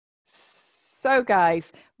So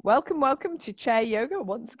guys, welcome to chair yoga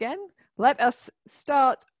once again. Let us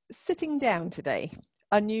start sitting down today,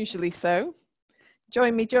 unusually so.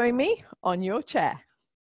 Join me on your chair.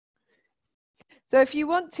 So if you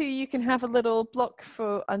want to, you can have a little block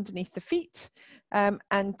for underneath the feet.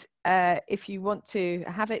 If you want to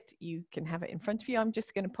have it, you can have it in front of you. I'm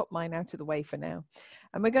just going to pop mine out of the way for now.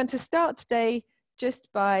 And we're going to start today just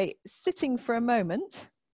by sitting for a moment,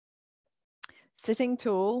 sitting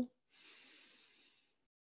tall,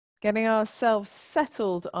 getting ourselves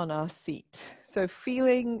settled on our seat. So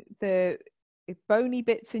feeling the bony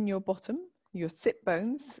bits in your bottom, your sit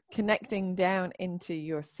bones, connecting down into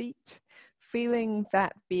your seat, feeling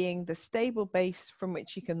that being the stable base from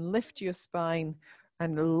which you can lift your spine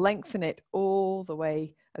and lengthen it all the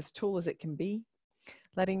way as tall as it can be.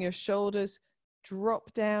 Letting your shoulders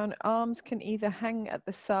drop down. Arms can either hang at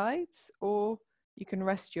the sides or you can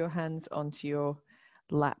rest your hands onto your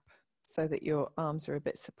lap so that your arms are a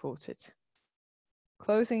bit supported.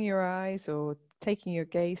 Closing your eyes or taking your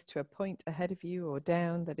gaze to a point ahead of you or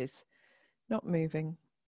down that is not moving.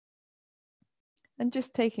 And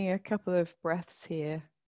just taking a couple of breaths here,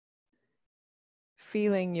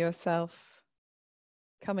 feeling yourself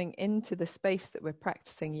coming into the space that we're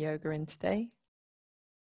practicing yoga in today.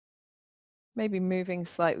 Maybe moving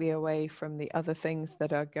slightly away from the other things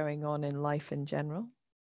that are going on in life in general.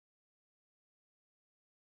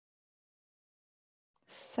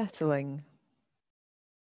 Settling.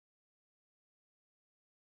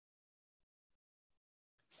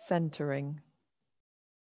 Centering.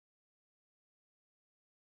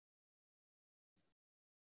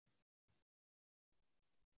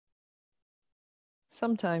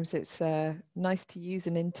 Sometimes it's nice to use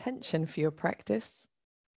an intention for your practice.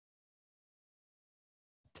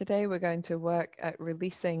 Today we're going to work at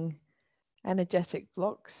releasing energetic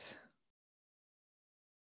blocks.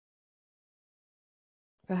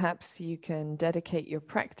 Perhaps you can dedicate your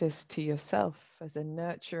practice to yourself as a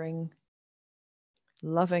nurturing,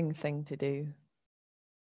 loving thing to do.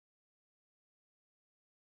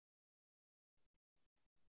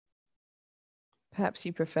 Perhaps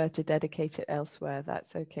you prefer to dedicate it elsewhere.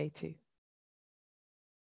 That's okay too.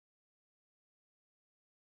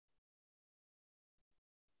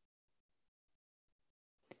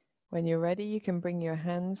 When you're ready, you can bring your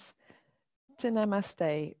hands to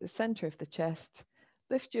Namaste, the center of the chest.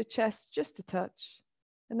 Lift your chest just a touch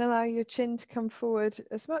and allow your chin to come forward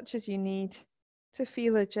as much as you need to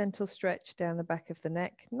feel a gentle stretch down the back of the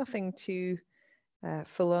neck. Nothing too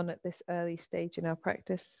full on at this early stage in our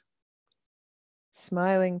practice.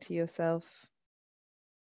 Smiling to yourself.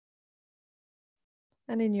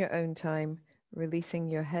 And in your own time,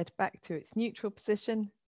 releasing your head back to its neutral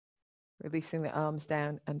position, releasing the arms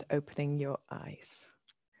down and opening your eyes.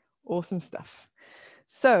 Awesome stuff.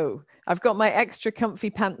 So I've got my extra comfy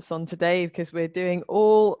pants on today because we're doing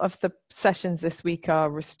all of the sessions this week are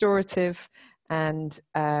restorative and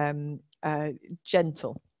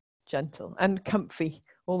gentle and comfy,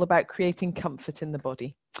 all about creating comfort in the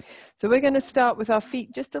body. So we're going to start with our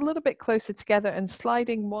feet just a little bit closer together and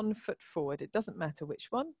sliding one foot forward. It doesn't matter which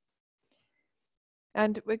one.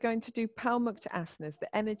 And we're going to do Palmukta asanas, the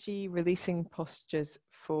energy releasing postures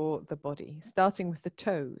for the body, starting with the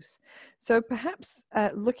toes. So perhaps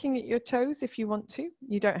looking at your toes if you want to.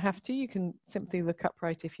 You don't have to, you can simply look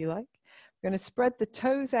upright if you like. We're going to spread the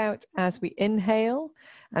toes out as we inhale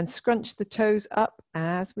and scrunch the toes up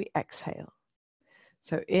as we exhale.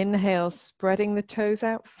 So inhale, spreading the toes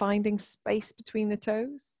out, finding space between the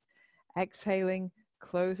toes. Exhaling,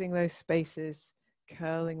 closing those spaces,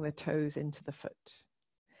 curling the toes into the foot.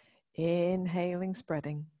 Inhaling,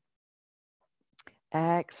 spreading.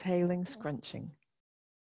 Exhaling, scrunching.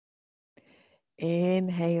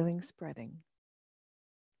 Inhaling, spreading.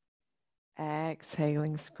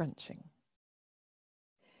 Exhaling, scrunching.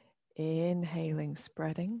 Inhaling,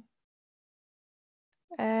 spreading.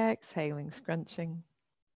 Exhaling, scrunching.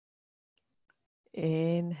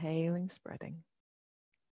 Inhaling, spreading.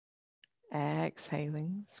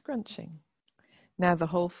 Exhaling, scrunching. Now the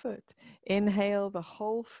whole foot. Inhale, the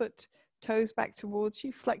whole foot, toes back towards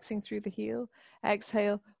you, flexing through the heel.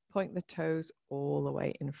 Exhale, point the toes all the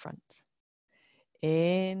way in front.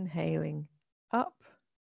 Inhaling up,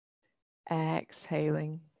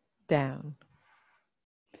 exhaling down.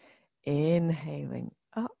 Inhaling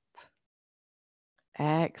up,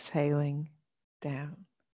 exhaling down.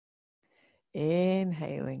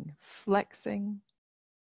 Inhaling, flexing,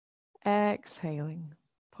 exhaling,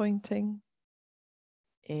 pointing.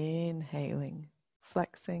 Inhaling,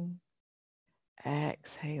 flexing,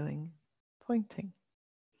 exhaling, pointing.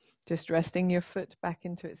 Just resting your foot back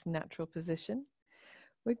into its natural position.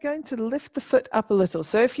 we're going to lift the foot up a little.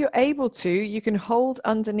 So if you're able to, you can hold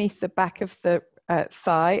underneath the back of the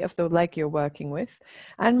thigh of the leg you're working with,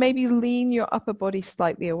 and maybe lean your upper body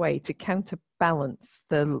slightly away to counterbalance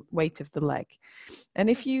the weight of the leg. And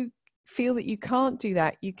if you feel that you can't do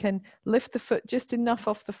that, you can lift the foot just enough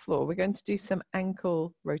off the floor. We're going to do some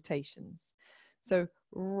ankle rotations. So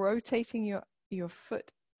rotating your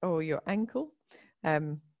foot or your ankle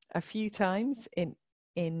a few times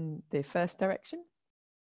in the first direction,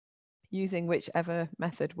 using whichever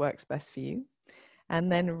method works best for you,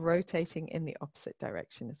 and then rotating in the opposite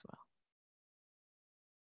direction as well.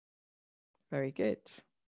 Very good.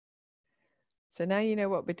 So now you know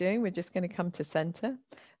what we're doing. We're just going to come to center, and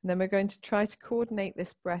then we're going to try to coordinate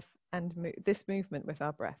this breath and this movement with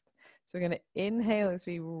our breath. So we're going to inhale as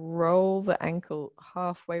we roll the ankle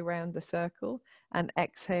halfway around the circle, and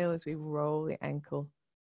exhale as we roll the ankle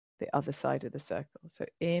the other side of the circle. So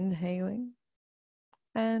inhaling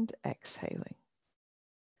and exhaling.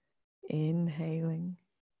 Inhaling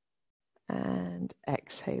and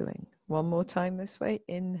exhaling. One more time this way.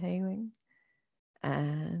 Inhaling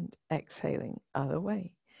and exhaling. Other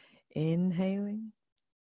way. Inhaling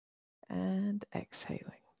and exhaling.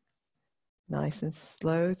 Nice and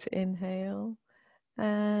slow to inhale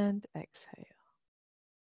and exhale.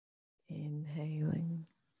 Inhaling,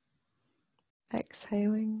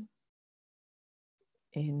 exhaling,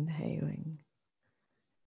 inhaling,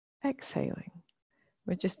 exhaling.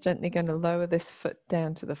 We're just gently going to lower this foot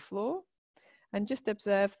down to the floor and just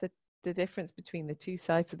observe the difference between the two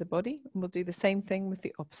sides of the body. And we'll do the same thing with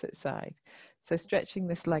the opposite side. So stretching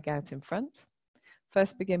this leg out in front.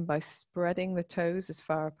 First, begin by spreading the toes as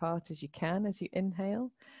far apart as you can as you inhale,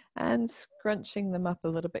 and scrunching them up a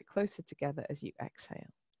little bit closer together as you exhale.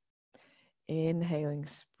 Inhaling,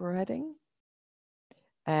 spreading.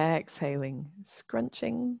 Exhaling,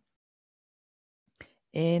 scrunching.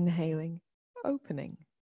 Inhaling, opening.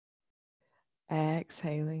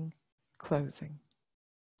 Exhaling, closing.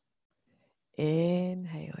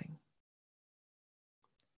 Inhaling.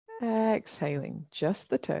 Exhaling, just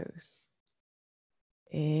the toes.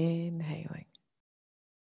 Inhaling.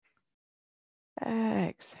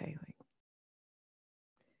 Exhaling.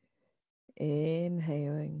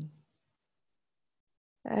 Inhaling.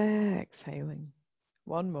 Exhaling.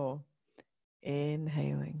 One more.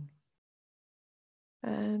 Inhaling.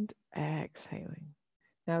 And exhaling.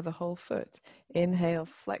 Now the whole foot. Inhale,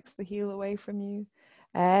 flex the heel away from you.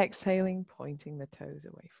 Exhaling, pointing the toes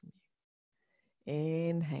away from you.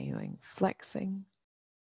 Inhaling, flexing.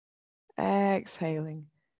 Exhaling,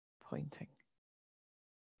 pointing.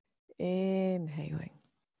 Inhaling.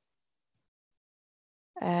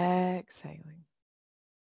 Exhaling.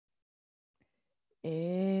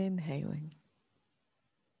 Inhaling.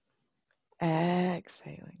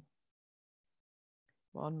 Exhaling.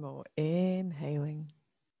 One more. Inhaling.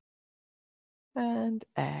 And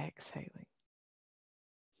exhaling.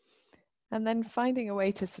 And then finding a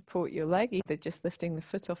way to support your leg, either just lifting the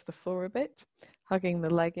foot off the floor a bit, hugging the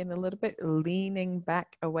leg in a little bit, leaning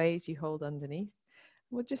back away as you hold underneath.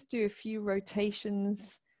 We'll just do a few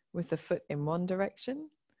rotations with the foot in one direction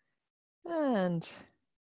and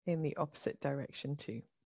in the opposite direction too.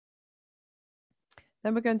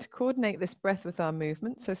 Then we're going to coordinate this breath with our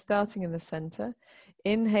movement. So starting in the center,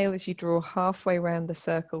 inhale as you draw halfway around the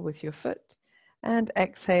circle with your foot, and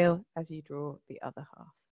exhale as you draw the other half.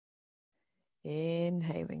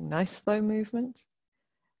 Inhaling, nice slow movement.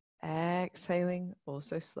 Exhaling,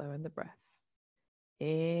 also slow in the breath.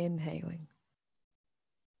 Inhaling.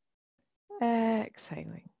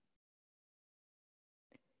 Exhaling.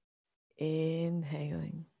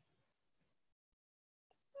 Inhaling.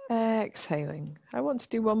 Exhaling. I want to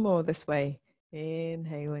do one more this way.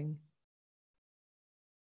 Inhaling.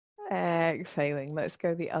 Exhaling. Let's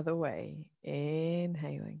go the other way.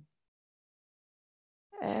 Inhaling.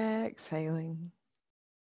 Exhaling.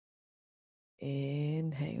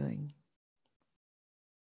 Inhaling.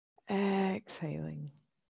 Exhaling.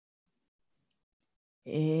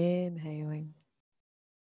 Inhaling.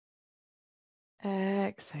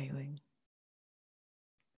 Exhaling.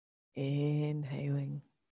 Inhaling.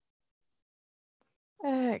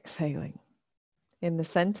 Exhaling. In the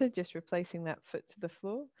center, just replacing that foot to the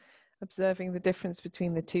floor, observing the difference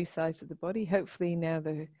between the two sides of the body. Hopefully now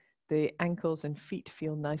the ankles and feet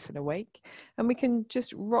feel nice and awake. And we can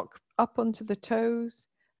just rock up onto the toes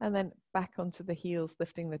and then back onto the heels,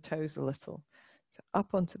 lifting the toes a little. So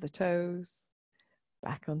up onto the toes,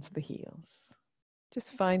 back onto the heels.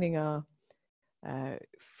 Just finding our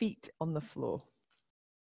feet on the floor.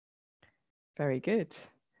 Very good.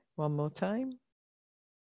 One more time.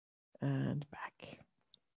 And back.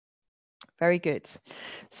 Very good.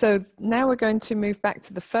 So now we're going to move back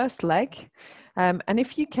to the first leg. And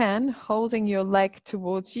if you can, holding your leg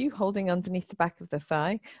towards you, holding underneath the back of the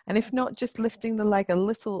thigh. And if not, just lifting the leg a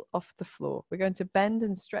little off the floor. We're going to bend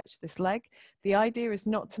and stretch this leg. The idea is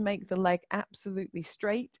not to make the leg absolutely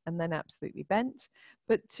straight and then absolutely bent,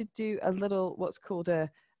 but to do a little, what's called a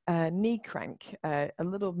knee crank, a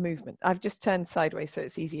little movement. I've just turned sideways so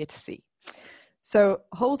it's easier to see. So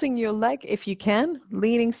holding your leg, if you can,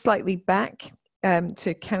 leaning slightly back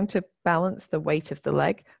to counterbalance the weight of the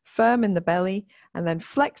leg, firm in the belly, and then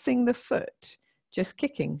flexing the foot, just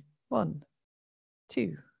kicking 1,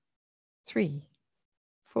 2, 3,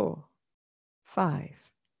 4, 5,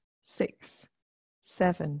 6,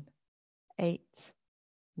 7, 8,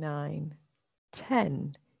 9,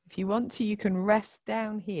 10. If you want to, you can rest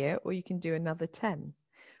down here, or you can do another 10.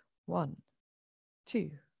 1, 2,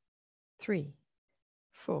 3,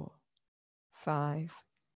 4, 5,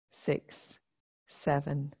 6,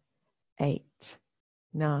 7, 8,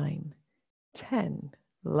 9, 10.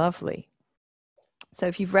 Lovely. So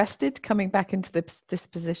if you've rested, coming back into this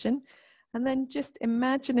position, and then just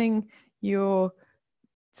imagining you're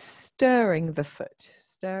stirring the foot,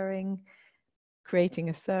 creating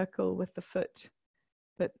a circle with the foot,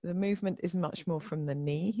 but the movement is much more from the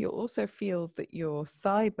knee. You'll also feel that your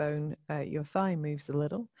thigh bone, your thigh moves a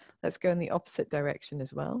little. Let's go in the opposite direction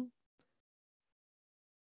as well.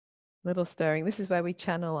 Little stirring. This is where we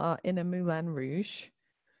channel our inner Moulin Rouge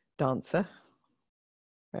dancer.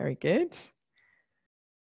 Very good.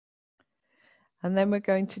 And then we're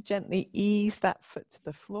going to gently ease that foot to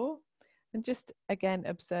the floor and just again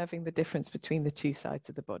observing the difference between the two sides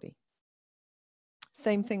of the body.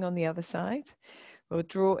 Same thing on the other side. We'll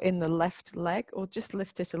draw in the left leg or just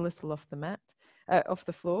lift it a little off the mat, off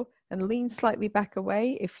the floor, and lean slightly back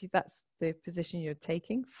away if that's the position you're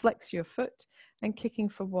taking. Flex your foot and kicking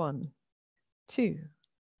for 1, 2,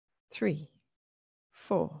 3,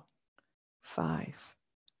 4, 5,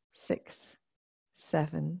 6,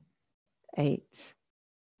 7, 8,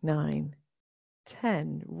 9,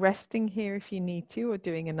 10. Resting here if you need to, or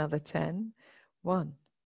doing another 10. 1,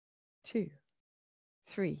 2,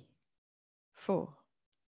 3, 4,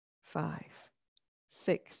 5,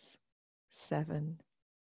 6, 7,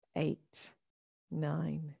 8,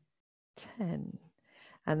 9, 10.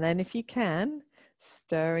 And then if you can,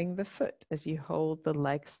 stirring the foot as you hold the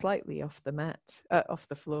leg slightly off the mat, off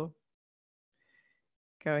the floor.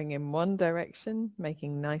 Going in one direction,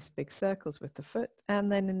 making nice big circles with the foot, and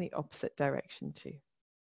then in the opposite direction too.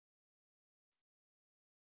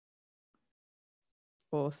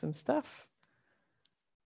 Awesome stuff.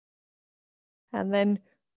 And then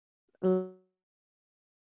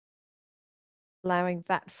allowing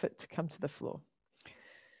that foot to come to the floor.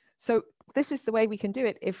 So this is the way we can do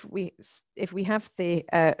it if we have the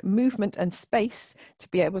movement and space to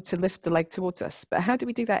be able to lift the leg towards us. But how do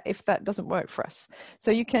we do that if that doesn't work for us? So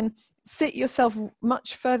you can sit yourself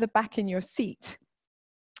much further back in your seat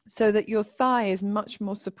so that your thigh is much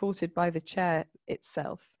more supported by the chair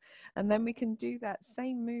itself. And then we can do that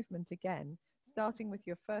same movement again, starting with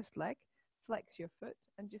your first leg. Flex your foot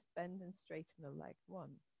and just bend and straighten the leg. 1,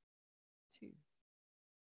 2,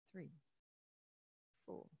 3,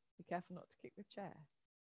 4. Be careful not to kick the chair.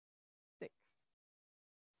 6,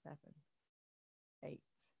 7, 8,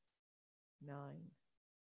 9,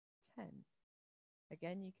 10.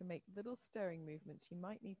 Again, you can make little stirring movements. You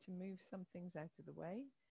might need to move some things out of the way.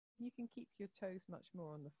 You can keep your toes much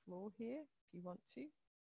more on the floor here if you want to,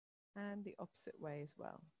 and the opposite way as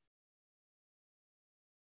well.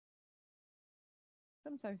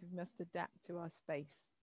 Sometimes we must adapt to our space.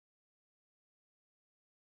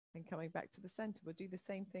 And coming back to the center, we'll do the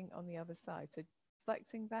same thing on the other side. So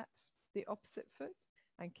flexing that, the opposite foot,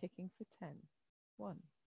 and kicking for 10. 1,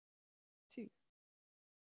 2,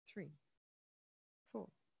 3, 4,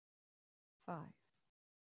 5,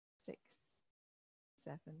 6,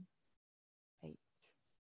 7, 8,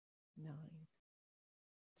 9,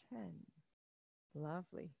 10.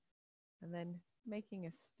 Lovely. And then making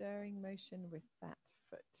a stirring motion with that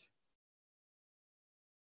foot.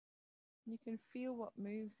 You can feel what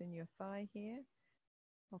moves in your thigh here,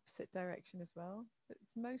 opposite direction as well. But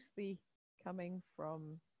it's mostly coming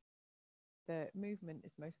from, the movement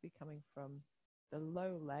is mostly coming from the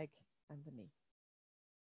low leg and the knee.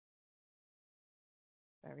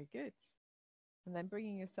 Very good. And then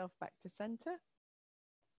bringing yourself back to center.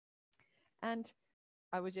 And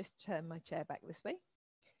I will just turn my chair back this way.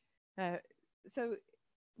 So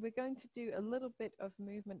we're going to do a little bit of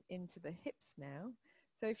movement into the hips now.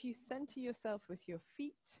 So if you center yourself with your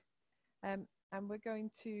feet, and we're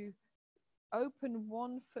going to open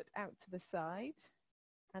one foot out to the side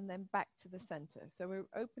and then back to the center. So we're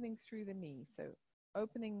opening through the knee. So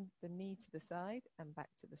opening the knee to the side and back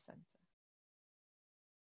to the center.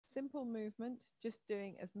 Simple movement, just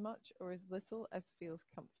doing as much or as little as feels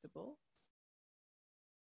comfortable.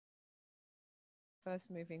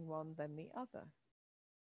 First moving one, then the other.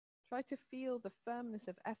 Try to feel the firmness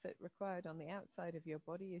of effort required on the outside of your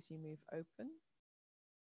body as you move open.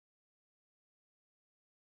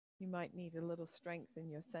 You might need a little strength in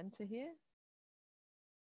your center here.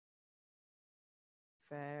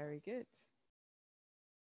 Very good.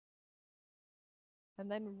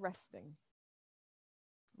 And then resting.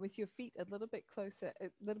 With your feet a little bit closer, a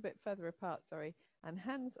little bit further apart, sorry, and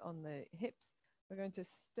hands on the hips, we're going to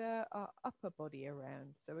stir our upper body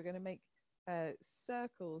around. So we're going to make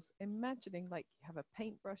circles, imagining like you have a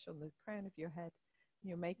paintbrush on the crown of your head, and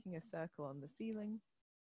you're making a circle on the ceiling,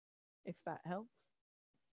 if that helps.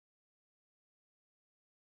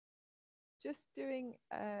 Just doing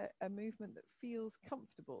a movement that feels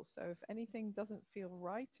comfortable. So if anything doesn't feel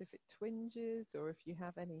right, if it twinges or if you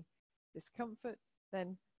have any discomfort,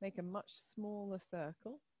 then make a much smaller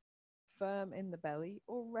circle, firm in the belly,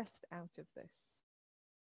 or rest out of this.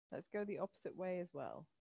 Let's go the opposite way as well.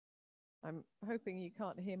 I'm hoping you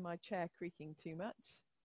can't hear my chair creaking too much.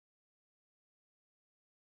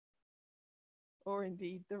 Or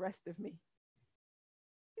indeed the rest of me.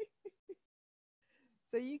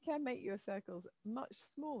 So you can make your circles much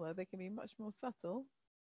smaller. They can be much more subtle.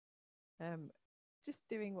 Just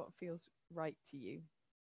doing what feels right to you.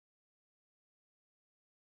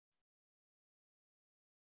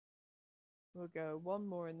 We'll go one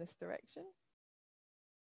more in this direction.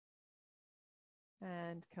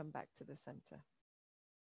 And come back to the center.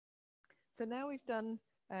 So now we've done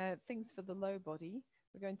things for the low body.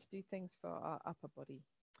 We're going to do things for our upper body.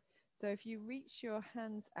 So if you reach your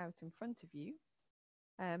hands out in front of you,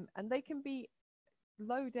 and they can be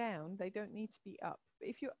low down, they don't need to be up. But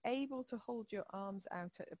if you're able to hold your arms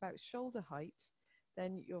out at about shoulder height,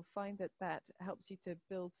 then you'll find that that helps you to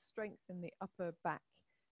build strength in the upper back.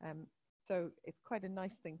 So it's quite a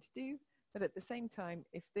nice thing to do. But at the same time,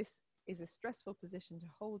 if this is a stressful position to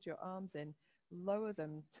hold your arms in, lower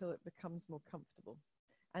them till it becomes more comfortable.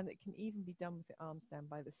 And it can even be done with the arms down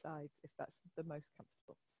by the sides if that's the most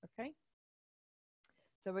comfortable, okay?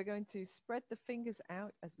 So we're going to spread the fingers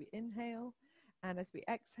out as we inhale, and as we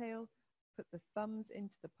exhale, put the thumbs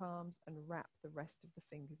into the palms and wrap the rest of the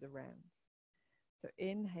fingers around. So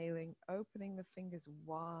inhaling, opening the fingers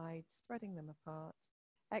wide, spreading them apart.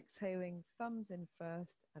 Exhaling, thumbs in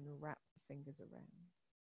first and wrap the fingers around.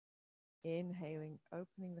 Inhaling,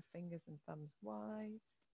 opening the fingers and thumbs wide.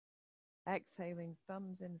 Exhaling,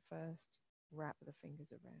 thumbs in first, wrap the fingers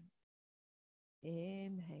around.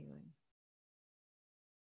 Inhaling.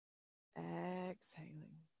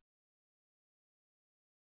 Exhaling.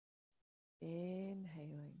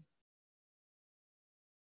 Inhaling.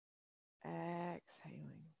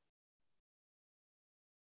 Exhaling.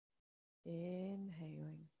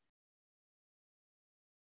 Inhaling.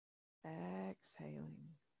 Exhaling.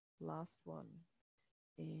 Last one.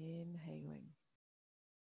 Inhaling.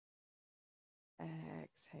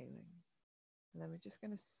 Exhaling. And then we're just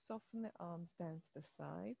going to soften the arms down to the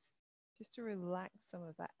side, just to relax some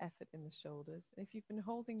of that effort in the shoulders. And if you've been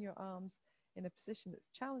holding your arms in a position that's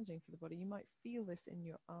challenging for the body, you might feel this in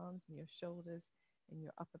your arms and your shoulders, in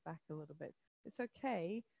your upper back a little bit. It's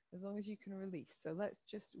okay as long as you can release. So let's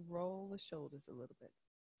just roll the shoulders a little bit.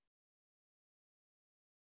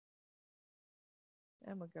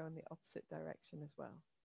 And we'll go in the opposite direction as well.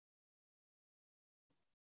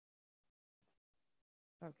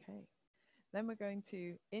 Okay. Then we're going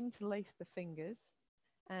to interlace the fingers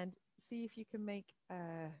and see if you can make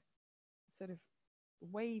a sort of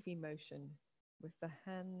wavy motion with the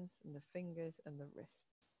hands and the fingers and the wrists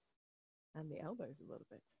and the elbows a little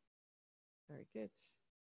bit. Very good.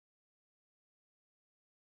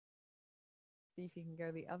 See if you can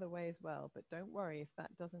go the other way as well, but don't worry if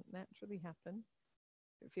that doesn't naturally happen.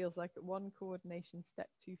 It feels like one coordination step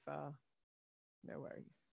too far. No worries.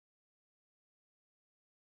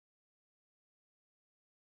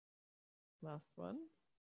 Last one.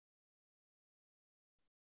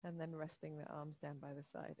 And then resting the arms down by the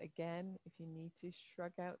side. Again, if you need to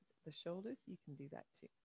shrug out the shoulders, you can do that too.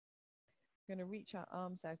 We're going to reach our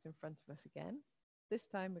arms out in front of us again. This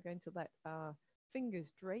time we're going to let our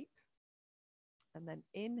fingers drape. And then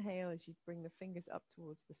inhale as you bring the fingers up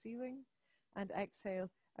towards the ceiling. And exhale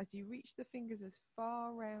as you reach the fingers as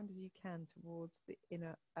far around as you can towards the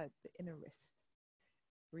inner wrist.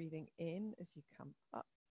 Breathing in as you come up.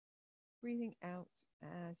 Breathing out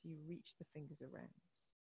as you reach the fingers around.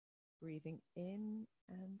 Breathing in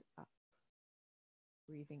and up.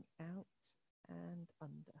 breathing out and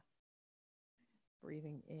under,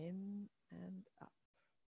 breathing in and up,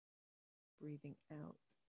 breathing out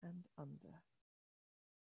and under,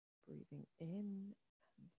 breathing in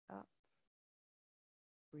and up,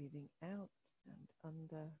 breathing out and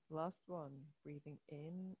under. Last one, breathing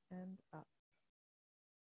in and up,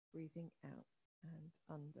 breathing out and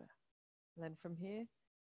under. And then from here,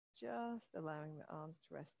 just allowing the arms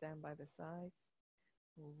to rest down by the sides.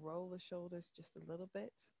 We'll roll the shoulders just a little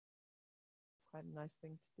bit. Quite a nice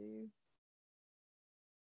thing to do.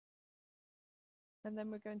 And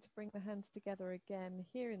then we're going to bring the hands together again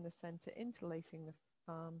here in the center, interlacing the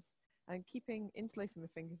palms and interlacing the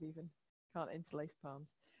fingers even. Can't interlace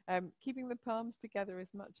palms. Keeping the palms together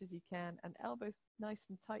as much as you can and elbows nice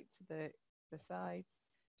and tight to the sides,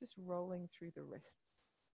 just rolling through the wrists,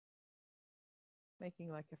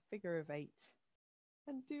 making like a figure of 8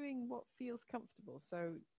 and doing what feels comfortable.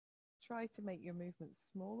 So try to make your movements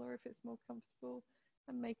smaller if it's more comfortable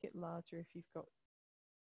and make it larger if you've got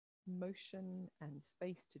motion and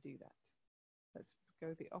space to do that. Let's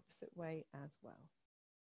go the opposite way as well.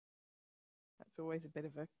 That's always a bit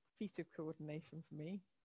of a feat of coordination for me.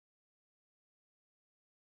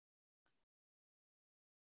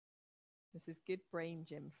 This is good brain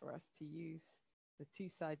gym for us to use the two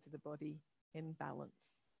sides of the body in balance.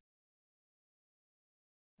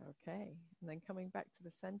 Okay, and then coming back to the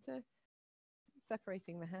center,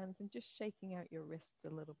 separating the hands and just shaking out your wrists a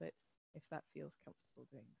little bit if that feels comfortable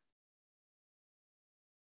doing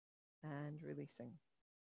that. And releasing.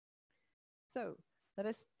 So let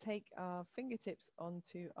us take our fingertips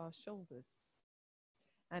onto our shoulders.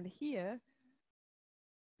 And here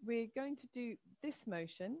we're going to do this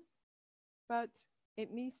motion, but it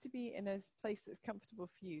needs to be in a place that's comfortable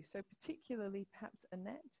for you. So particularly perhaps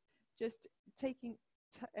Annette, just taking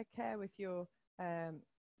care with your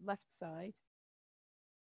left side.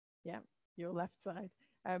 Yeah, your left side.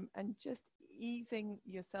 And just easing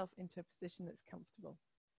yourself into a position that's comfortable.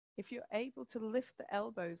 If you're able to lift the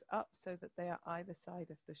elbows up so that they are either side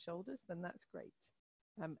of the shoulders, then that's great.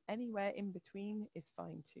 Anywhere in between is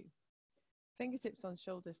fine too. Fingertips on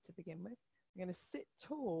shoulders to begin with. We're going to sit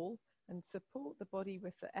tall and support the body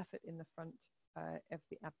with the effort in the front of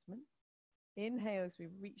the abdomen. Inhale as we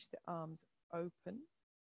reach the arms open,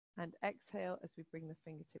 and exhale as we bring the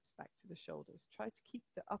fingertips back to the shoulders. Try to keep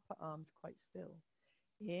the upper arms quite still.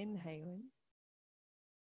 Inhaling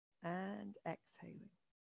and exhaling.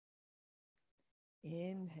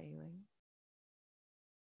 Inhaling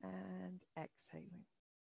and exhaling.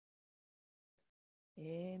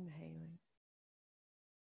 Inhaling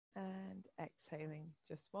and exhaling.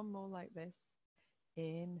 Just one more like this.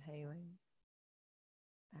 Inhaling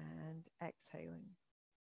and exhaling.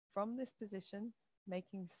 From this position,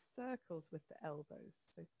 making circles with the elbows.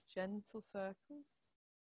 So gentle circles.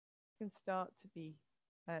 You can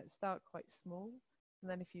start quite small.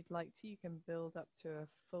 And then if you'd like to, you can build up to a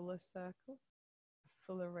fuller circle, a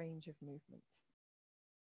fuller range of movement.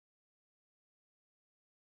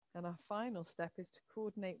 And our final step is to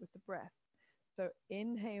coordinate with the breath. So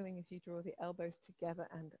inhaling as you draw the elbows together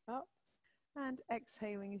and up, and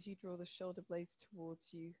exhaling as you draw the shoulder blades towards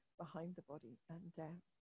you behind the body and down.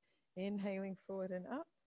 Inhaling forward and up,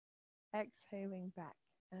 exhaling back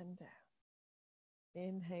and down.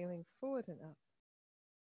 Inhaling forward and up,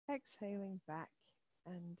 exhaling back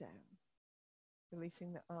and down.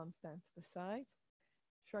 Releasing the arms down to the side,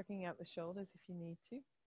 shrugging out the shoulders if you need to.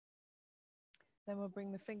 Then we'll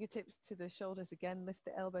bring the fingertips to the shoulders again, lift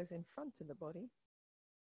the elbows in front of the body.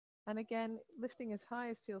 And again, lifting as high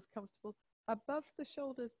as feels comfortable. Above the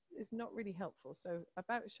shoulders is not really helpful, so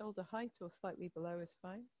about shoulder height or slightly below is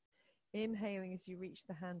fine. Inhaling as you reach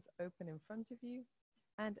the hands open in front of you,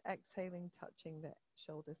 and exhaling, touching the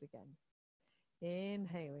shoulders again.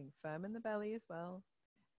 Inhaling, firm in the belly as well.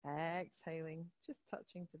 Exhaling, just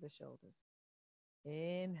touching to the shoulders.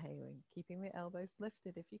 Inhaling, keeping the elbows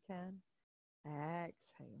lifted if you can.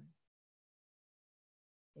 Exhaling.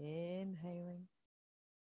 Inhaling.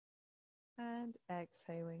 And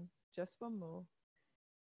exhaling. Just one more.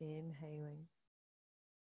 Inhaling.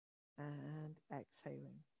 And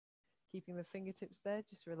exhaling. Keeping the fingertips there,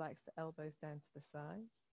 just relax the elbows down to the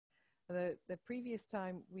sides. The previous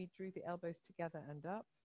time we drew the elbows together and up.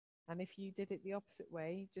 And if you did it the opposite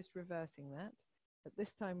way, just reversing that. But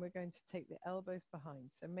this time we're going to take the elbows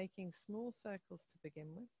behind. So making small circles to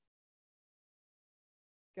begin with.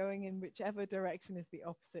 Going in whichever direction is the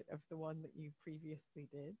opposite of the one that you previously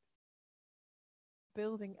did.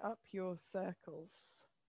 Building up your circles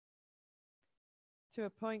to a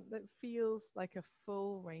point that feels like a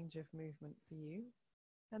full range of movement for you.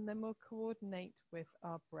 And then we'll coordinate with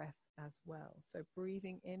our breath as well. So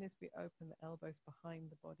breathing in as we open the elbows behind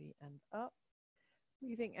the body and up.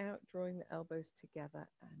 Breathing out, drawing the elbows together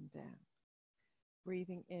and down.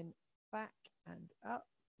 Breathing in, back and up.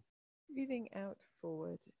 Breathing out,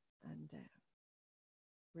 forward and down.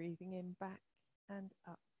 Breathing in, back and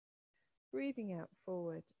up. Breathing out,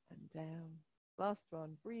 forward and down. Last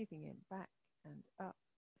one, breathing in, back and up.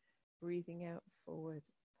 Breathing out, forward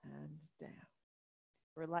and down.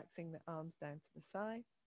 Relaxing the arms down to the sides,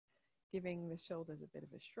 giving the shoulders a bit of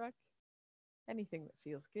a shrug. Anything that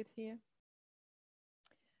feels good here.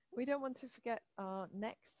 We don't want to forget our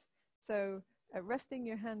necks, so resting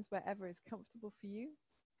your hands wherever is comfortable for you.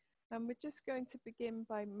 And we're just going to begin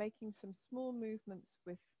by making some small movements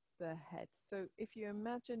with the head. So if you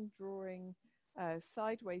imagine drawing a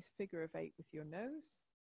sideways figure of 8 with your nose,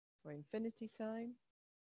 so infinity sign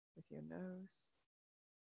with your nose,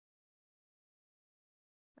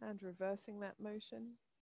 and reversing that motion.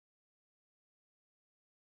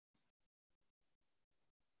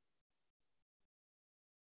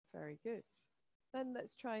 Very good. Then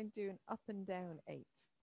let's try and do an up and down 8.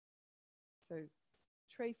 So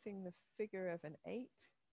tracing the figure of an 8,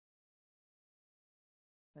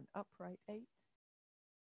 an upright 8,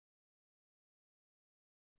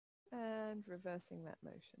 and reversing that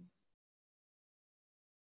motion.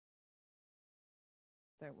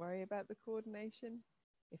 Don't worry about the coordination.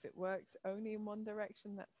 If it works only in one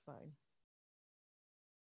direction, that's fine.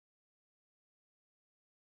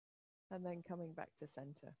 And then coming back to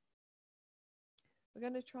center. We're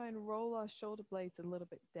going to try and roll our shoulder blades a little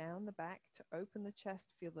bit down the back to open the chest,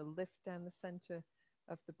 feel the lift down the center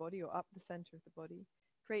of the body or up the center of the body.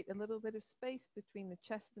 Create a little bit of space between the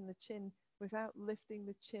chest and the chin without lifting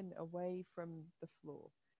the chin away from the floor,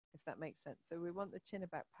 if that makes sense. So we want the chin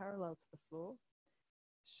about parallel to the floor,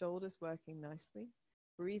 shoulders working nicely,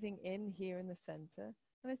 breathing in here in the center.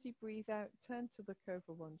 And as you breathe out, turn to look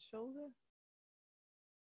over one shoulder.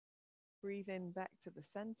 Breathe in back to the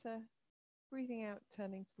center. Breathing out,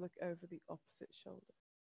 turning to look over the opposite shoulder.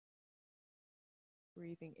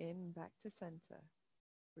 Breathing in, back to center.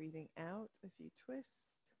 Breathing out as you twist.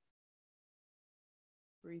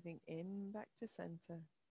 Breathing in, back to center.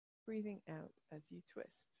 Breathing out as you twist.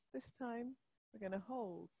 This time, we're going to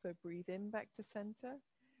hold. So breathe in, back to center.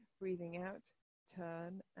 Breathing out,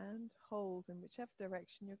 turn and hold in whichever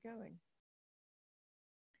direction you're going.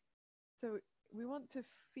 So we want to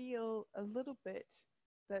feel a little bit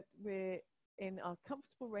that we're in our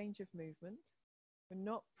comfortable range of movement. We're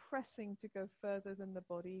not pressing to go further than the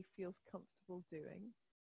body feels comfortable doing.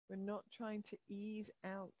 We're not trying to ease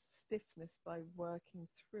out stiffness by working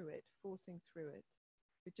through it, forcing through it.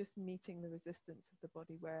 We're just meeting the resistance of the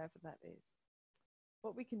body wherever that is.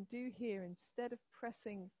 What we can do here, instead of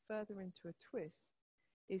pressing further into a twist,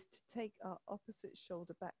 is to take our opposite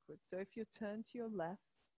shoulder backwards. So if you turn to your left,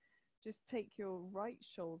 just take your right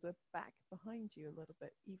shoulder back behind you a little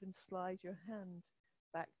bit. Even slide your hand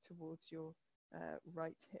back towards your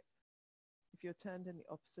right hip. If you're turned in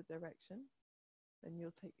the opposite direction, then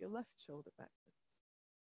you'll take your left shoulder backwards.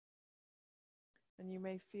 And you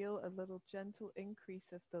may feel a little gentle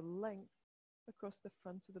increase of the length across the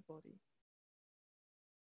front of the body.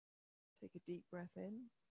 Take a deep breath in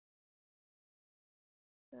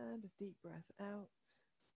and a deep breath out.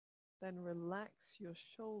 Then relax your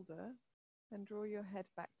shoulder and draw your head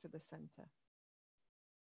back to the center.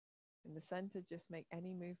 In the center, just make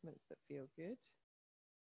any movements that feel good.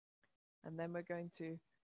 And then we're going to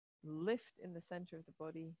lift in the center of the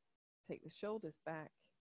body, take the shoulders back,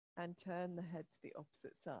 and turn the head to the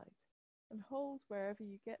opposite side. And hold wherever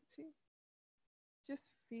you get to. Just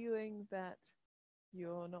feeling that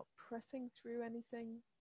you're not pressing through anything,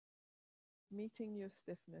 meeting your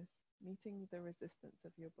stiffness, meeting the resistance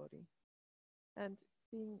of your body, and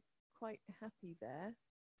being quite happy there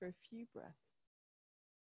for a few breaths.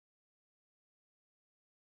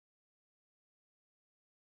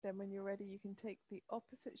 Then when you're ready, you can take the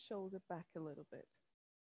opposite shoulder back a little bit.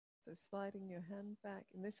 So sliding your hand back.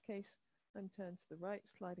 In this case, I'm turned to the right,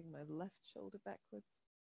 sliding my left shoulder backwards.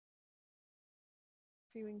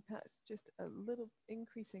 Feeling perhaps just a little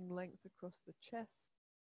increasing length across the chest.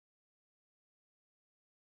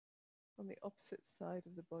 On the opposite side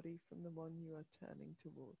of the body from the one you are turning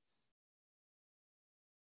towards.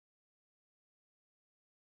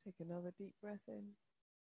 Take another deep breath in.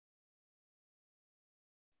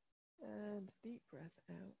 And deep breath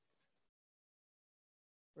out.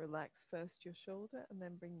 Relax first your shoulder and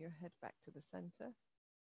then bring your head back to the center.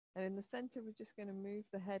 And in the center, we're just going to move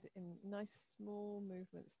the head in nice small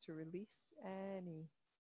movements to release any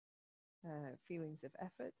feelings of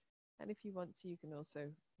effort. And if you want to, you can also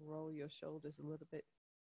roll your shoulders a little bit,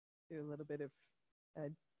 do a little bit of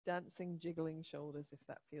dancing, jiggling shoulders if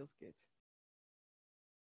that feels good.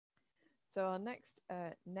 So our next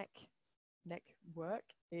neck work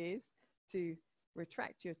is to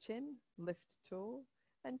retract your chin, lift tall,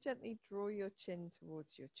 and gently draw your chin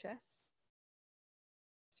towards your chest,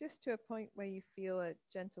 just to a point where you feel a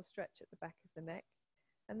gentle stretch at the back of the neck.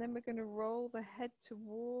 And then we're going to roll the head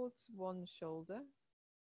towards one shoulder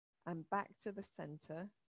and back to the center,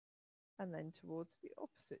 and then towards the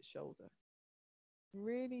opposite shoulder.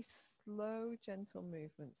 Really slow, gentle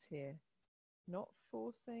movements here, not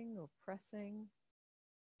forcing or pressing,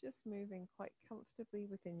 just moving quite comfortably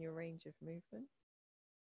within your range of movement.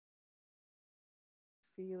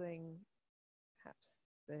 Feeling perhaps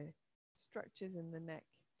the structures in the neck,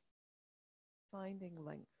 finding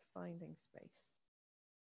length, finding space.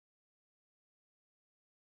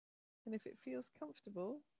 And if it feels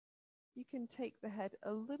comfortable, you can take the head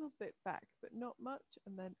a little bit back, but not much,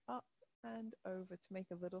 and then up and over to make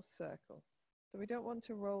a little circle. So we don't want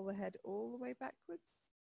to roll the head all the way backwards,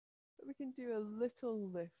 but we can do a little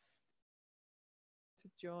lift to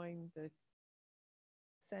join the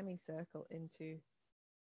semicircle into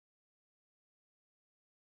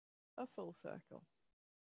a full circle,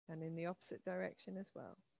 and in the opposite direction as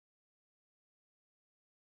well.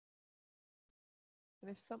 And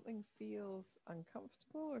if something feels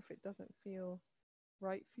uncomfortable, or if it doesn't feel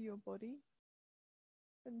right for your body,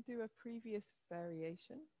 then do a previous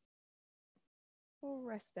variation or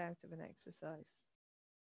rest out of an exercise.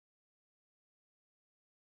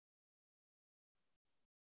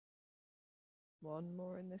 One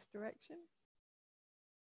more in this direction.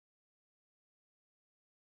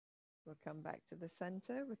 We'll come back to the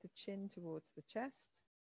center with the chin towards the chest.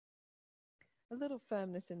 A little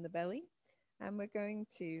firmness in the belly. And we're going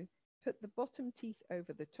to put the bottom teeth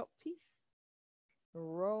over the top teeth.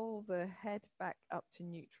 Roll the head back up to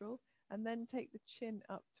neutral. And then take the chin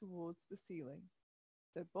up towards the ceiling.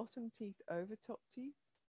 So bottom teeth over top teeth.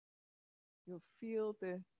 You'll feel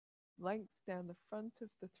the length down the front of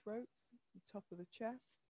the throat, the top of the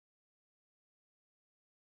chest.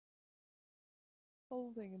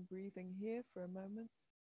 Holding and breathing here for a moment.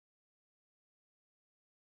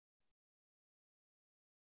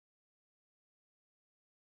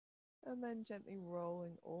 And then gently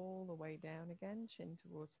rolling all the way down again, chin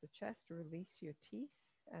towards the chest. Release your teeth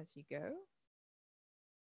as you go.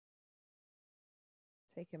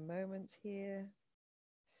 Take a moment here.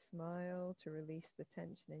 Smile to release the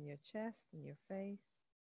tension in your chest and your face.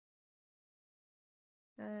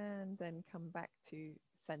 And then come back to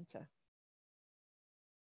center.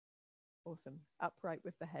 Awesome. Upright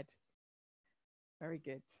with the head. Very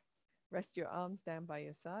good. Rest your arms down by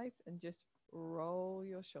your sides and just roll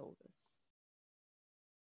your shoulders.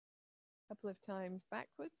 A couple of times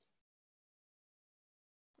backwards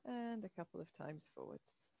and a couple of times forwards.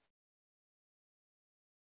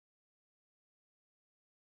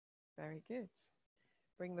 Very good.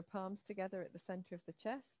 Bring the palms together at the center of the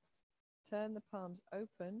chest. Turn the palms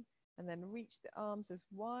open and then reach the arms as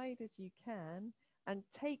wide as you can, and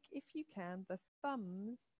take, if you can, the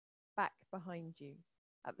thumbs back behind you.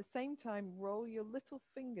 At the same time, roll your little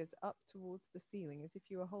fingers up towards the ceiling as if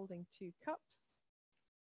you were holding two cups,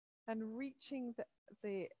 and reaching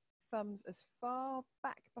the thumbs as far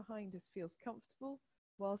back behind as feels comfortable,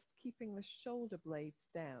 whilst keeping the shoulder blades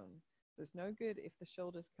down. So it's no good if the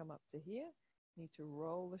shoulders come up to here. You need to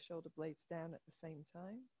roll the shoulder blades down at the same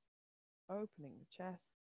time, opening the chest,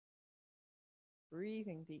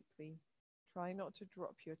 breathing deeply. Try not to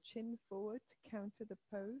drop your chin forward to counter the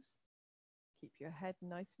pose. Keep your head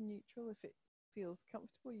nice and neutral. If it feels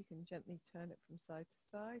comfortable, you can gently turn it from side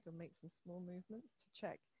to side or make some small movements to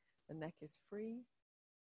check the neck is free.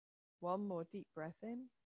 One more deep breath in.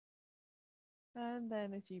 And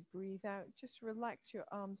then as you breathe out, just relax your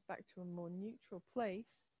arms back to a more neutral place.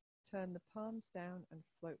 Turn the palms down and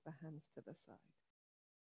float the hands to the side.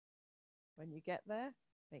 When you get there,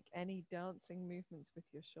 make any dancing movements with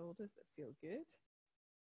your shoulders that feel good.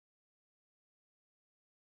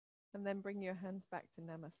 And then bring your hands back to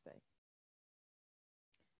Namaste.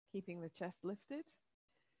 Keeping the chest lifted.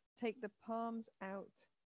 Take the palms out,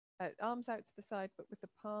 arms out to the side, but with the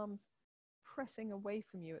palms pressing away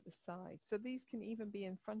from you at the side. So these can even be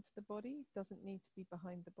in front of the body, doesn't need to be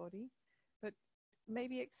behind the body. But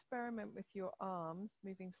maybe experiment with your arms,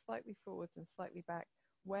 moving slightly forwards and slightly back,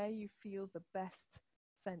 where you feel the best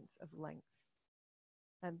sense of length.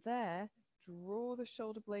 And there, draw the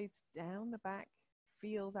shoulder blades down the back,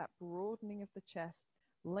 feel that broadening of the chest,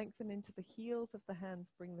 lengthen into the heels of the hands,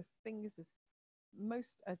 bring the fingers as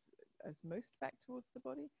most back towards the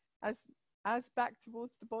body, as back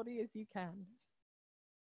towards the body as you can.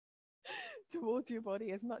 Towards your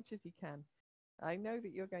body as much as you can. I know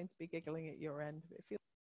that you're going to be giggling at your end, but it feels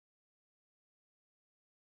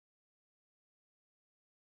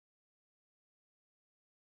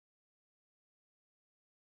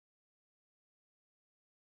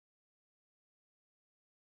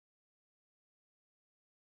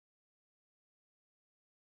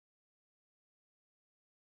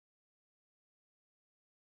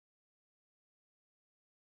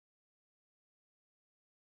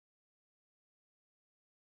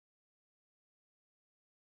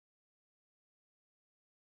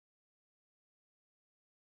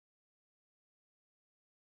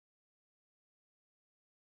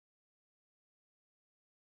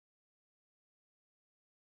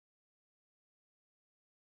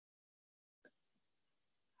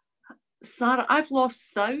Sarah, I've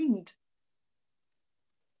lost sound.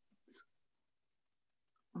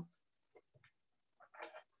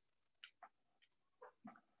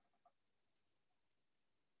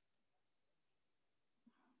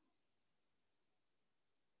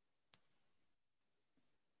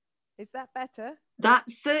 Is that better?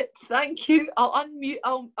 That's it. Thank you. I'll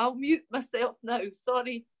unmute. I'll mute myself now.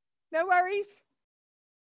 Sorry. No worries.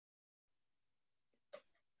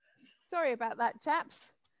 Sorry about that, chaps.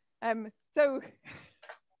 So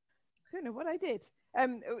I don't know what I did.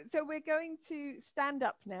 So we're going to stand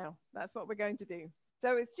up now. That's what we're going to do.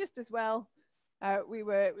 So it's just as well. We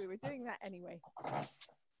were doing that anyway.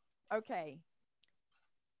 Okay.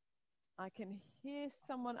 I can hear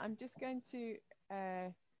someone. I'm just going to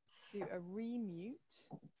do a remute.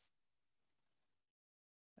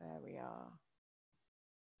 There we are.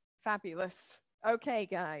 Fabulous. Okay,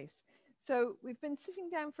 guys. So we've been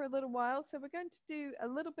sitting down for a little while. So we're going to do a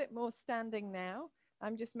little bit more standing now.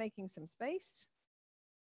 I'm just making some space.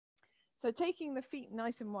 So taking the feet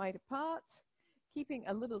nice and wide apart, keeping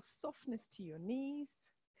a little softness to your knees,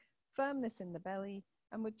 firmness in the belly,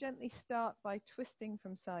 and we'll gently start by twisting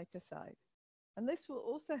from side to side. And this will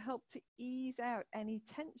also help to ease out any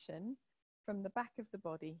tension from the back of the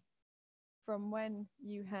body from when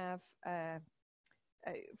you have,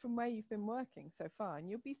 from where you've been working so far. And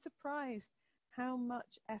you'll be surprised how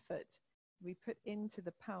much effort we put into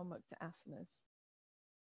the Pau Mukta asanas.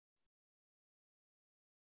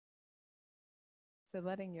 So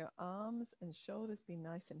letting your arms and shoulders be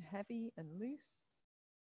nice and heavy and loose.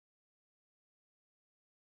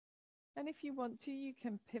 And if you want to, you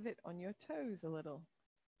can pivot on your toes a little,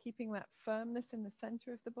 keeping that firmness in the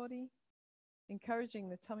center of the body, encouraging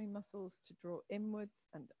the tummy muscles to draw inwards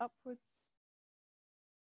and upwards.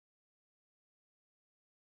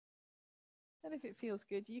 And if it feels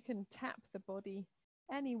good, you can tap the body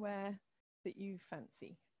anywhere that you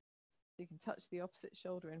fancy. You can touch the opposite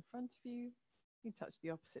shoulder in front of you. You can touch the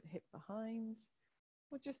opposite hip behind,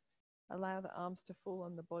 or just allow the arms to fall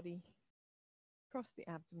on the body, across the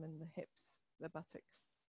abdomen, the hips, the buttocks,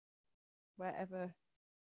 wherever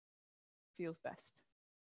feels best.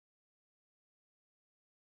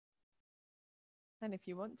 And if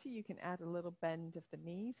you want to, you can add a little bend of the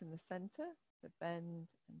knees in the center, the bend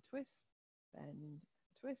and twist, bend and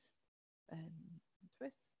twist, bend and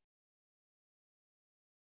twist.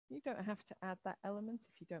 You don't have to add that element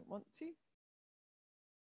if you don't want to.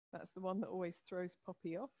 That's the one that always throws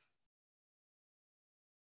Poppy off.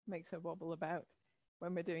 Makes her wobble about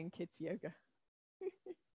when we're doing kids yoga.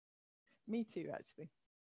 Me too, actually.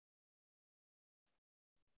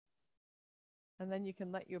 And then you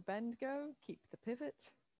can let your bend go, keep the pivot.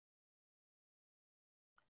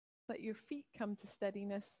 Let your feet come to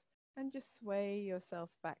steadiness and just sway yourself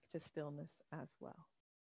back to stillness as well.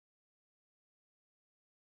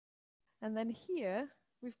 And then here,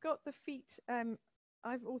 we've got the feet,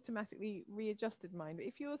 I've automatically readjusted mine, but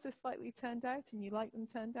if yours are slightly turned out and you like them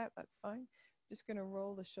turned out, that's fine. Just going to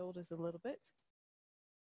roll the shoulders a little bit.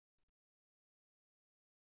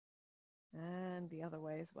 And the other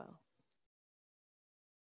way as well.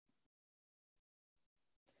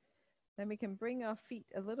 Then we can bring our feet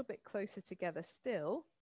a little bit closer together still.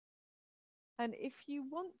 And if you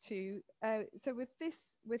want to, so with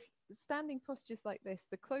standing postures like this,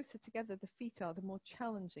 the closer together the feet are, the more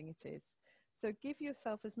challenging it is. So give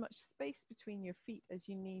yourself as much space between your feet as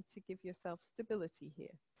you need to give yourself stability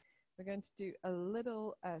here. We're going to do a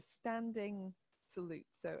little standing salute.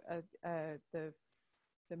 So the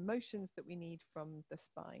motions that we need from the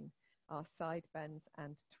spine are side bends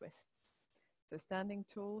and twists. So standing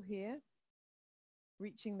tall here,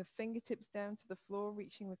 reaching the fingertips down to the floor,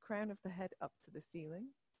 reaching the crown of the head up to the ceiling,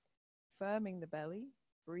 firming the belly,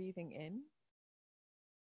 breathing in,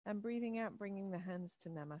 and breathing out, bringing the hands to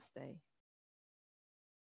Namaste.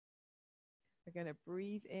 We're going to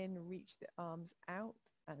breathe in, reach the arms out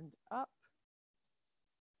and up.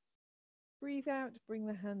 Breathe out, bring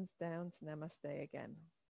the hands down to Namaste again.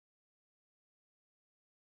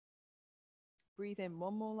 Breathe in,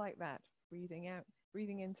 one more like that. Breathing out,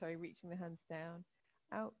 breathing in, sorry, reaching the hands down,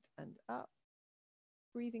 out and up.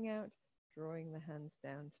 Breathing out, drawing the hands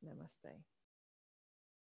down to Namaste.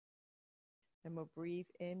 Then we'll breathe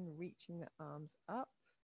in, reaching the arms up.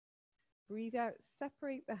 Breathe out,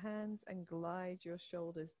 separate the hands and glide your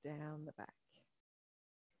shoulders down the back.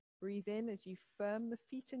 Breathe in as you firm the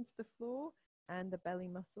feet into the floor and the belly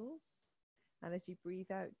muscles. And as you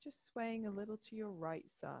breathe out, just swaying a little to your right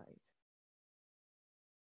side.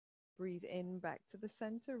 Breathe in back to the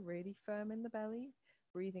center, really firm in the belly.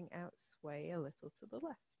 Breathing out, sway a little to the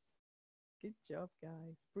left. Good job,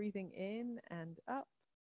 guys. Breathing in and up.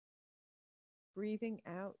 Breathing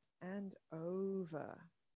out and over.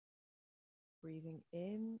 Breathing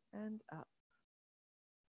in and up.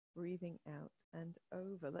 Breathing out and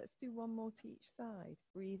over. Let's do one more to each side.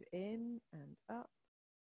 Breathe in and up.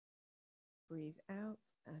 Breathe out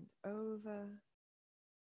and over.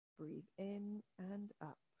 Breathe in and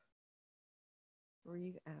up.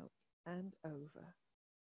 Breathe out and over.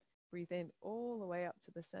 Breathe in all the way up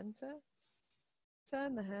to the center.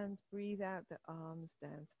 Turn the hands, breathe out the arms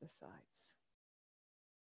down to the sides.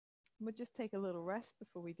 We'll just take a little rest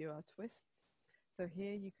before we do our twists. So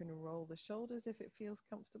here you can roll the shoulders if it feels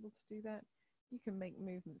comfortable to do that. You can make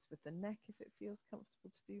movements with the neck if it feels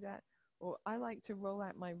comfortable to do that. Or I like to roll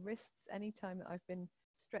out my wrists anytime that I've been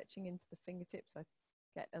stretching into the fingertips. I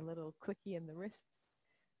get a little clicky in the wrists.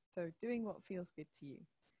 So doing what feels good to you.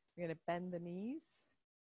 We're going to bend the knees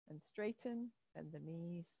and straighten, bend the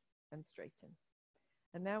knees and straighten.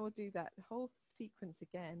 And now we'll do that whole sequence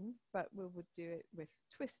again, but we will do it with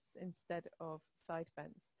twists instead of side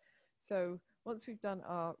bends. So once we've done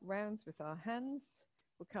our rounds with our hands,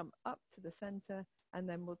 we'll come up to the center and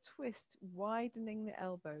then we'll twist, widening the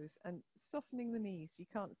elbows and softening the knees. You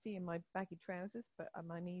can't see in my baggy trousers, but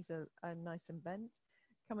my knees are nice and bent.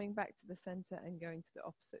 Coming back to the center and going to the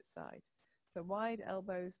opposite side. So wide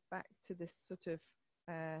elbows back to this sort of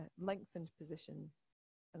lengthened position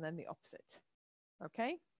and then the opposite.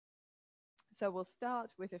 Okay? So we'll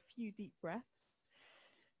start with a few deep breaths.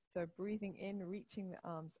 So breathing in, reaching the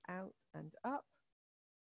arms out and up.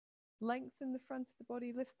 Lengthen the front of the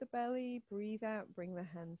body, lift the belly, breathe out, bring the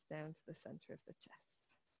hands down to the center of the chest.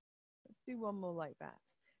 Let's do one more like that.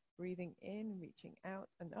 Breathing in, reaching out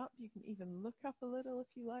and up. You can even look up a little if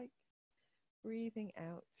you like. Breathing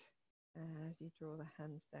out as you draw the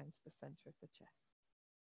hands down to the center of the chest.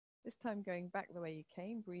 This time going back the way you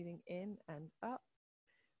came, breathing in and up.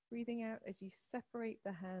 Breathing out as you separate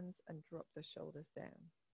the hands and drop the shoulders down.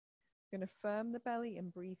 You're going to firm the belly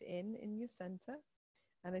and breathe in your center.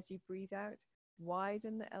 And as you breathe out,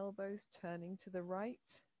 widen the elbows, turning to the right.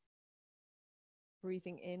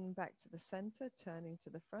 Breathing in back to the center, turning to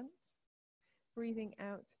the front. Breathing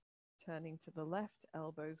out, turning to the left,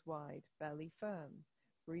 elbows wide, belly firm.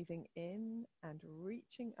 Breathing in and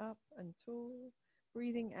reaching up and tall.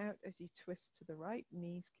 Breathing out as you twist to the right,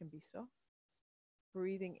 knees can be soft.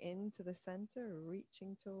 Breathing into the center,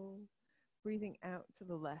 reaching tall. Breathing out to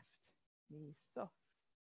the left, knees soft.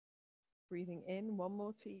 Breathing in, one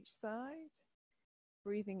more to each side.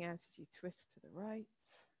 Breathing out as you twist to the right.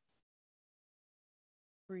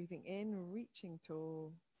 Breathing in, reaching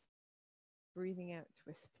tall. Breathing out,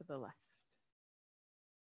 twist to the left.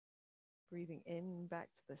 Breathing in, back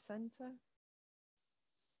to the center.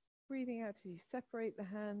 Breathing out as you separate the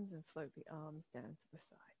hands and float the arms down to the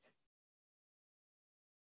side.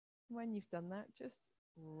 When you've done that, just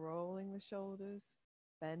rolling the shoulders,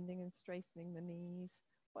 bending and straightening the knees,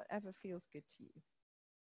 whatever feels good to you.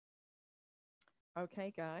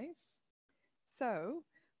 Okay, guys. So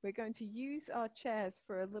we're going to use our chairs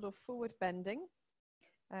for a little forward bending.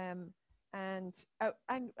 And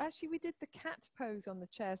actually we did the cat pose on the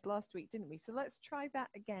chairs last week, didn't we? So let's try that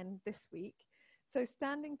again this week. So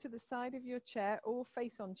standing to the side of your chair or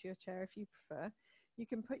face onto your chair if you prefer, you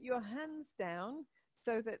can put your hands down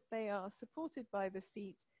so that they are supported by the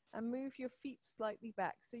seat and move your feet slightly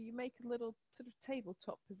back. So you make a little sort of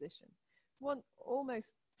tabletop position. Want almost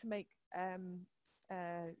to make,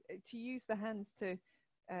 to use the hands to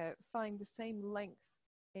find the same length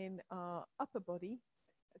in our upper body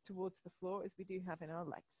towards the floor as we do have in our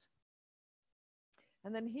legs.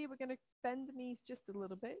 And then here we're going to bend the knees just a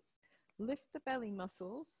little bit, lift the belly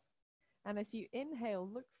muscles, and as you inhale,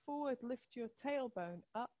 look forward, lift your tailbone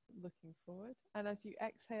up, looking forward, and as you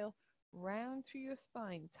exhale, round through your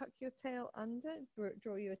spine, tuck your tail under,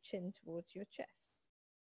 draw your chin towards your chest.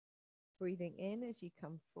 Breathing in as you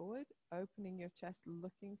come forward, opening your chest,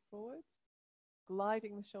 looking forward,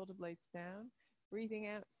 gliding the shoulder blades down. Breathing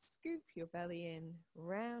out, scoop your belly in,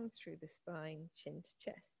 round through the spine, chin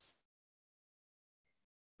to chest.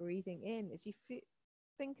 Breathing in as you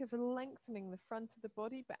think of lengthening the front of the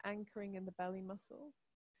body, but anchoring in the belly muscles.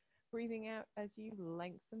 Breathing out as you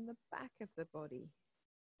lengthen the back of the body,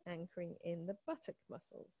 anchoring in the buttock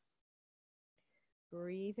muscles.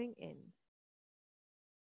 Breathing in.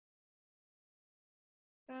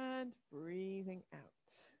 And breathing out.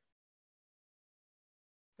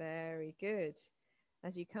 Very good.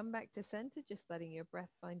 As you come back to center, just letting your breath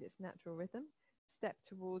find its natural rhythm. Step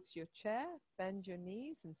towards your chair, bend your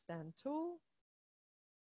knees and stand tall.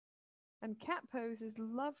 And cat pose is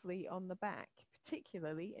lovely on the back,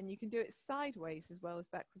 particularly, and you can do it sideways as well as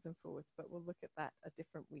backwards and forwards, but we'll look at that a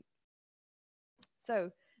different week.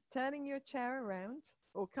 So turning your chair around,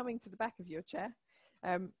 or coming to the back of your chair,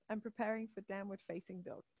 and preparing for downward facing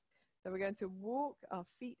dog. So we're going to walk our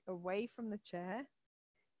feet away from the chair,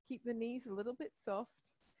 keep the knees a little bit soft,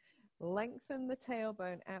 lengthen the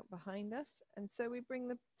tailbone out behind us, and so we bring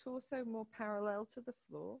the torso more parallel to the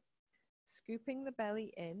floor, scooping the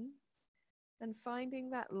belly in, and finding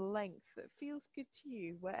that length that feels good to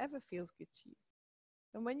you, wherever feels good to you.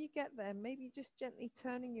 And when you get there, maybe just gently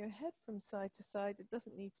turning your head from side to side. It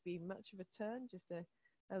doesn't need to be much of a turn, just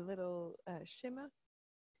a little shimmer,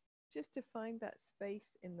 just to find that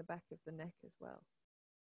space in the back of the neck as well.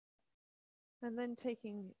 And then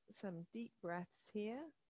taking some deep breaths here.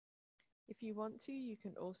 If you want to, you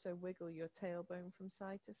can also wiggle your tailbone from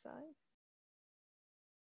side to side.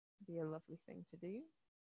 Be a lovely thing to do.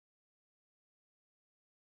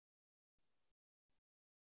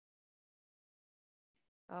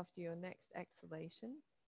 After your next exhalation,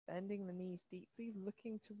 bending the knees deeply,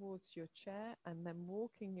 looking towards your chair, and then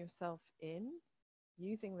walking yourself in,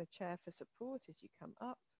 using the chair for support as you come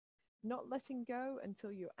up, not letting go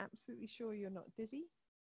until you're absolutely sure you're not dizzy.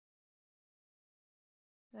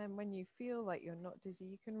 And when you feel like you're not dizzy,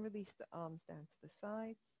 you can release the arms down to the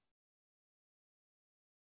sides.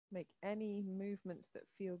 Make any movements that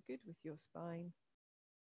feel good with your spine.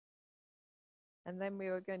 And then we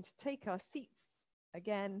are going to take our seats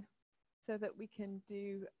again so that we can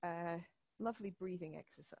do a lovely breathing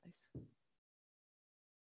exercise.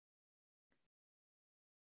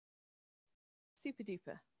 Super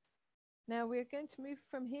duper. Now we're going to move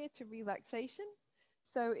from here to relaxation.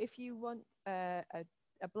 So if you want a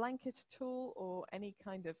blanket at all or any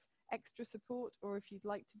kind of extra support, or if you'd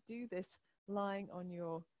like to do this lying on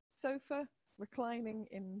your sofa, reclining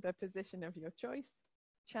in the position of your choice,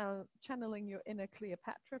 channeling your inner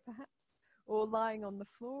Cleopatra perhaps, or lying on the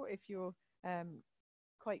floor if you're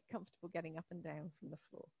quite comfortable getting up and down from the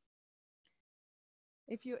floor.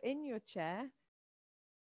 If you're in your chair,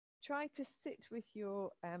 try to sit with your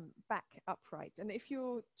back upright. And if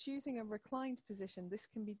you're choosing a reclined position, this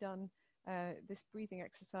can be done, this breathing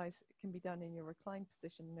exercise can be done in your reclined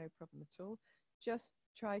position, no problem at all. Just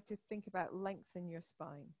try to think about length in your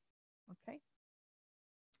spine, okay?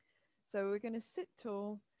 So we're going to sit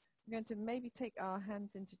tall. We're going to maybe take our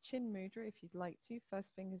hands into chin mudra if you'd like to.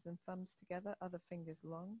 First fingers and thumbs together, other fingers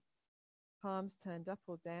long. Palms turned up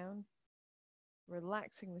or down.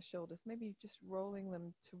 Relaxing the shoulders, maybe just rolling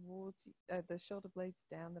them towards the shoulder blades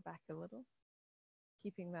down the back a little,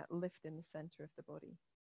 keeping that lift in the center of the body.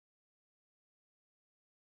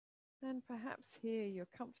 And perhaps here you're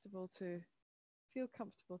feel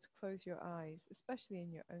comfortable to close your eyes, especially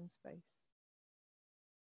in your own space.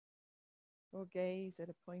 Or gaze at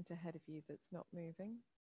a point ahead of you that's not moving.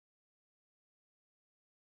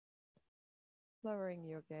 Lowering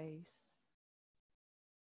your gaze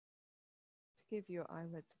to give your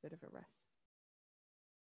eyelids a bit of a rest.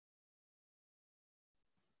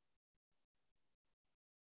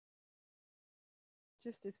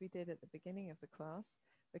 Just as we did at the beginning of the class,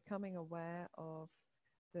 becoming aware of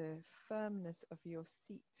the firmness of your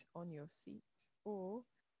seat on your seat, or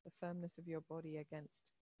the firmness of your body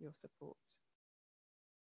against your support.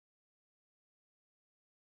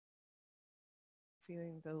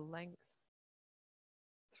 Feeling the length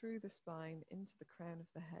through the spine into the crown of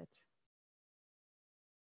the head.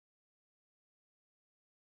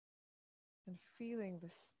 And feeling the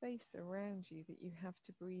space around you that you have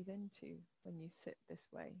to breathe into when you sit this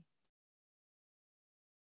way.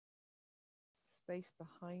 Space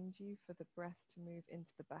behind you for the breath to move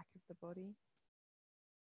into the back of the body.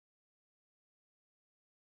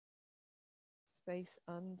 Space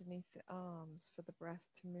underneath the arms for the breath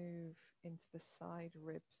to move into the side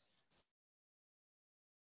ribs.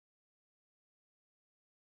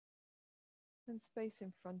 And space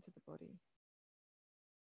in front of the body.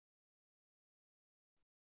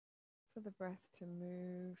 for the breath to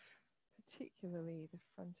move, particularly the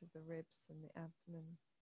front of the ribs and the abdomen,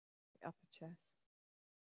 the upper chest.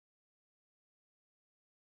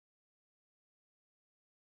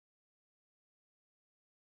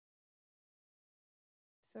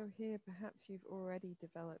 So here, perhaps you've already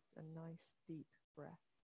developed a nice deep breath.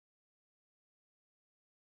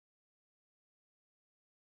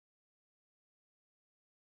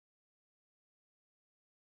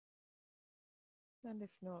 And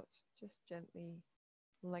if not, just gently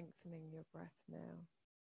lengthening your breath now,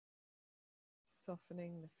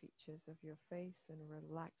 softening the features of your face and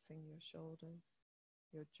relaxing your shoulders,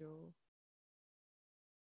 your jaw.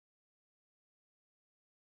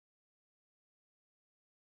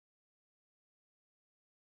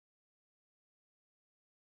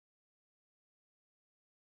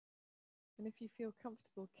 And if you feel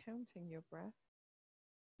comfortable counting your breath,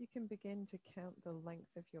 you can begin to count the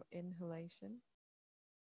length of your inhalation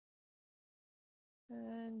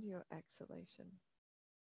and your exhalation.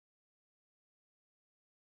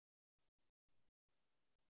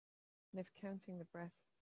 And if counting the breath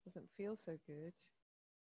doesn't feel so good,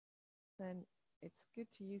 then it's good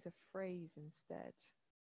to use a phrase instead,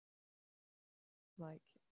 like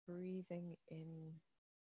breathing in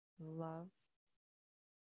love,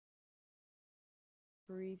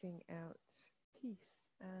 breathing out peace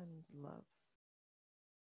and love.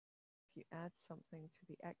 If you add something to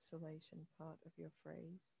the exhalation part of your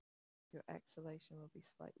phrase, your exhalation will be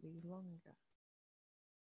slightly longer.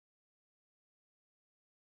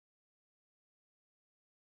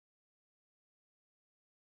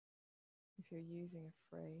 If you're using a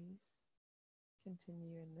phrase,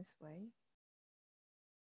 continue in this way.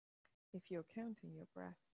 If you're counting your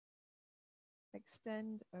breath,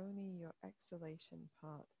 extend only your exhalation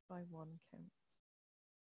part by one count.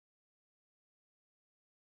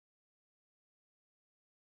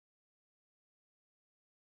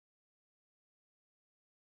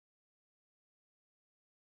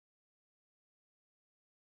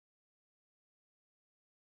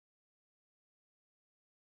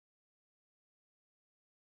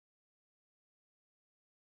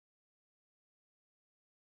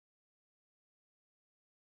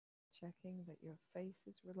 Checking that your face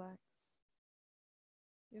is relaxed,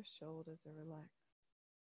 your shoulders are relaxed.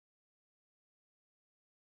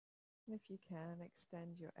 And if you can,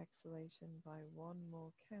 extend your exhalation by one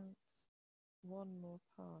more count, one more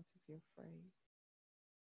part of your phrase.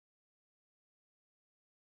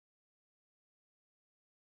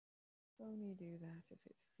 Only do that if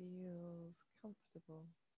it feels comfortable.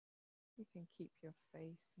 You can keep your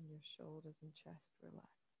face and your shoulders and chest relaxed.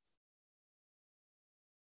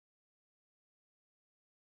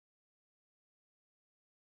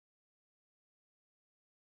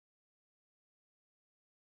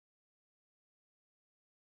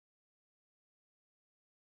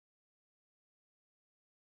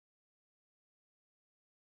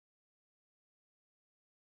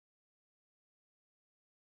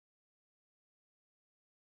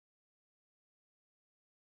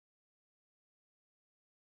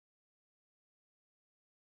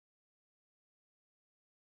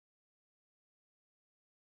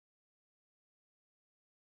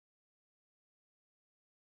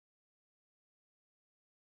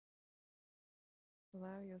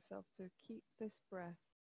 Allow yourself to keep this breath,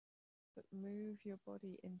 but move your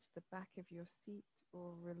body into the back of your seat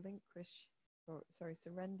or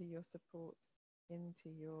surrender your support into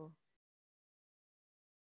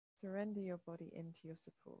surrender your body into your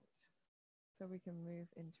support. So we can move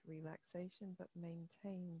into relaxation, but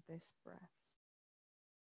maintain this breath.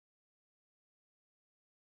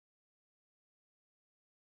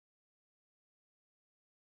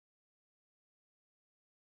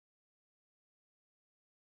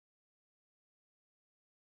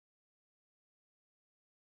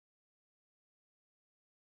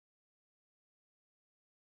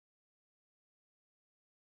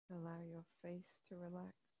 Allow your face to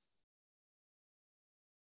relax.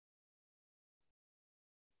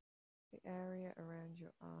 The area around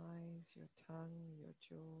your eyes, your tongue, your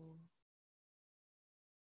jaw.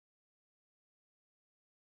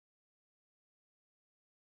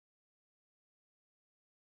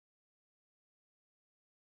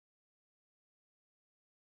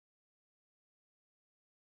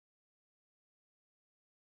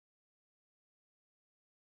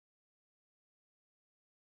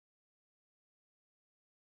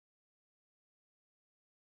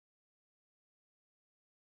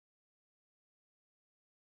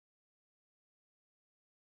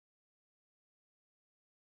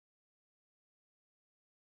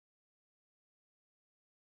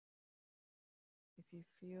 If you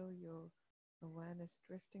feel your Awareness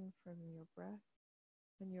drifting from your breath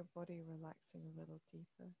and your body relaxing a little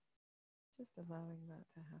deeper. Just allowing that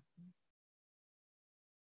to happen.